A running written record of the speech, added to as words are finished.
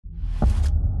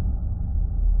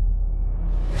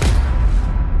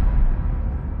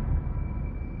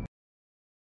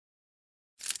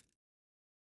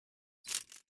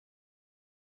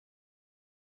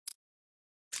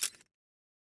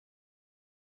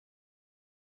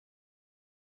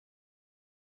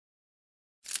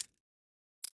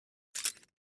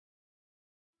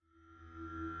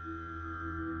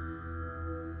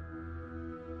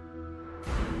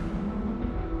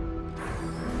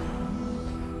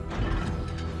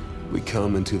We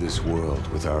come into this world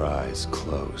with our eyes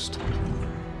closed.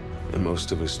 And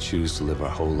most of us choose to live our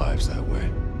whole lives that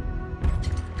way.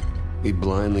 We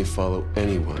blindly follow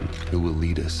anyone who will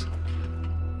lead us,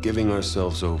 giving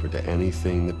ourselves over to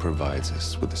anything that provides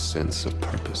us with a sense of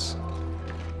purpose.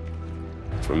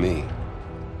 For me,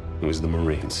 it was the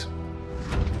Marines.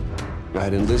 I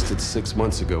had enlisted 6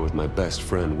 months ago with my best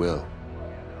friend, Will.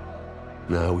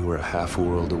 Now we were a half a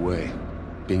world away,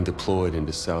 being deployed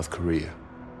into South Korea.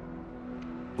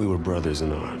 We were brothers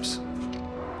in arms.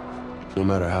 No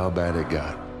matter how bad it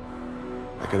got,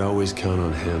 I could always count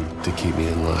on him to keep me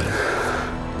in line.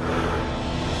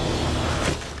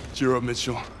 Cheer up,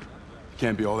 Mitchell.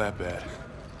 Can't be all that bad.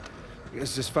 I guess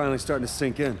it's just finally starting to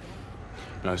sink in.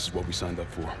 No, this is what we signed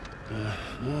up for.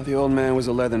 Well, the old man was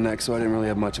a leatherneck, so I didn't really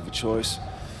have much of a choice.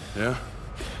 Yeah?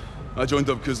 I joined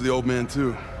up because of the old man,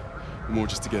 too. More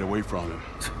just to get away from him.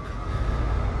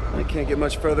 I can't get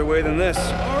much further away than this.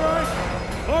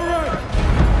 All right!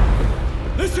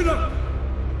 Listen up!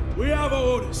 We have our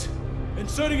orders.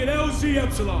 Inserting an LZ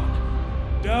Epsilon.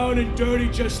 Down and dirty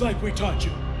just like we taught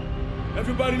you.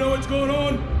 Everybody know what's going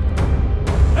on?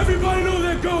 Everybody know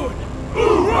they're going!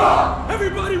 Hoorah!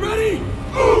 Everybody ready?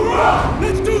 Hoorah!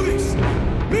 Let's do this!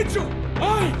 Mitchell,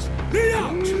 Hines, lead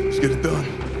out! Let's get it done.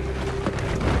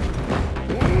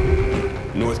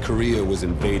 North Korea was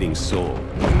invading Seoul.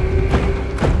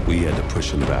 We had to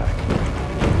push them back.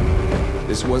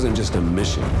 This wasn't just a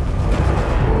mission.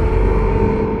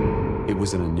 It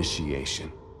was an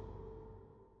initiation.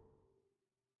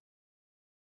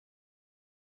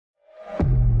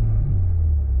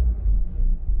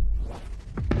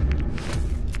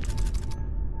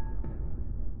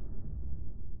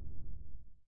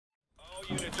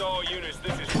 All units,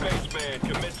 this is Spaceman,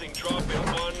 commencing drop in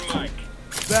 1 mic.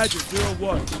 Badger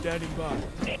 01, standing by.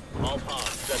 All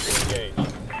pods, set to engage.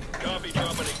 Copy,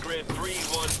 dropping at grid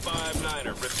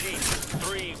 3159er. Repeat,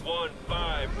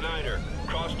 3159er.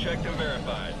 Cross-checked and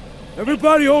verified.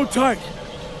 Everybody hold tight.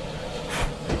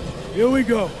 Here we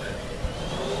go.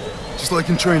 Just like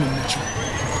in training, Mitchell.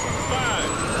 5,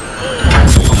 4,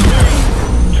 3,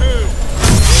 2,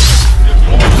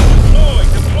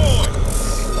 deploy!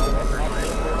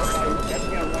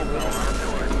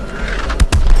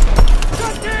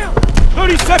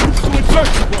 30 seconds to insert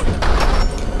one.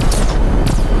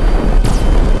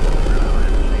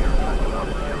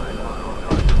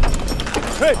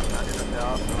 Hey!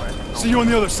 See you on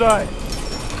the other side.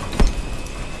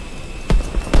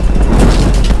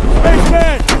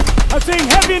 Spaceman! I'm seeing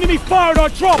heavy enemy fire on our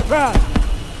drop pad!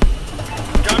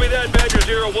 Copy that, Badger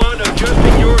 01,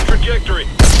 adjusting your trajectory.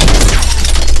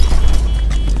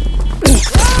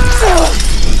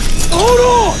 Hold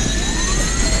on!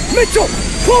 Mitchell!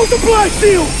 Close the blast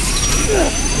shield!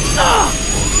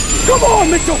 Come on,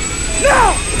 Mitchell!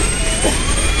 Now!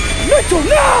 Mitchell,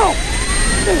 now!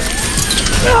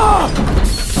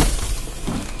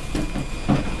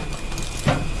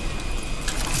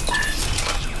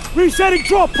 Resetting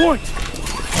drop point!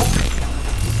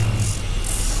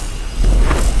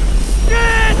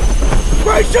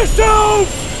 Brace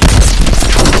yourselves!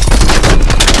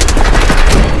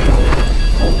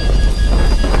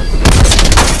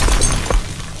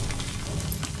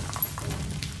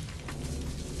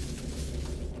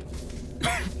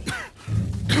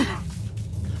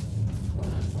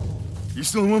 You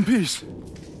still in one piece?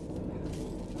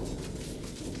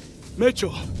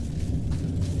 Mitchell,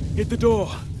 hit the door.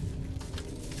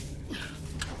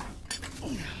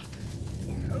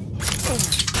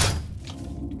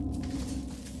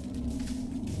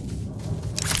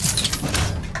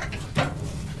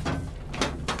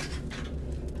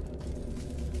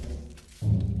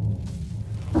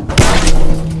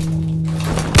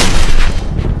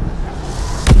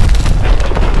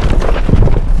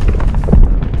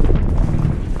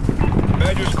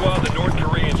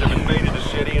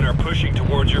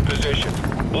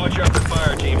 Watch out for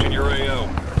fire teams in your AO.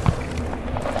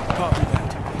 Copy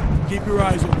that. Keep your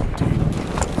eyes open, team.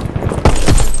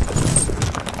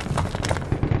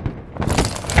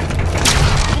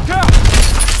 Look out!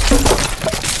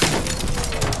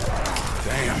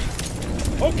 Damn.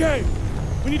 Okay,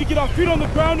 we need to get our feet on the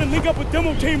ground and link up with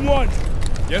Demo Team 1.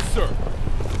 Yes, sir.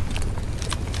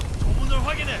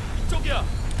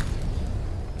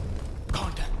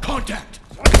 Contact!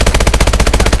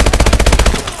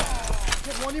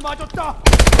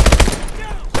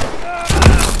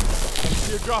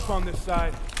 See a drop on this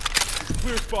side.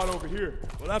 Clear spot over here.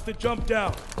 We'll have to jump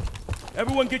down.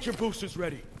 Everyone get your boosters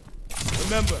ready.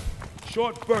 Remember,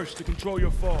 short bursts to control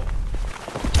your fall.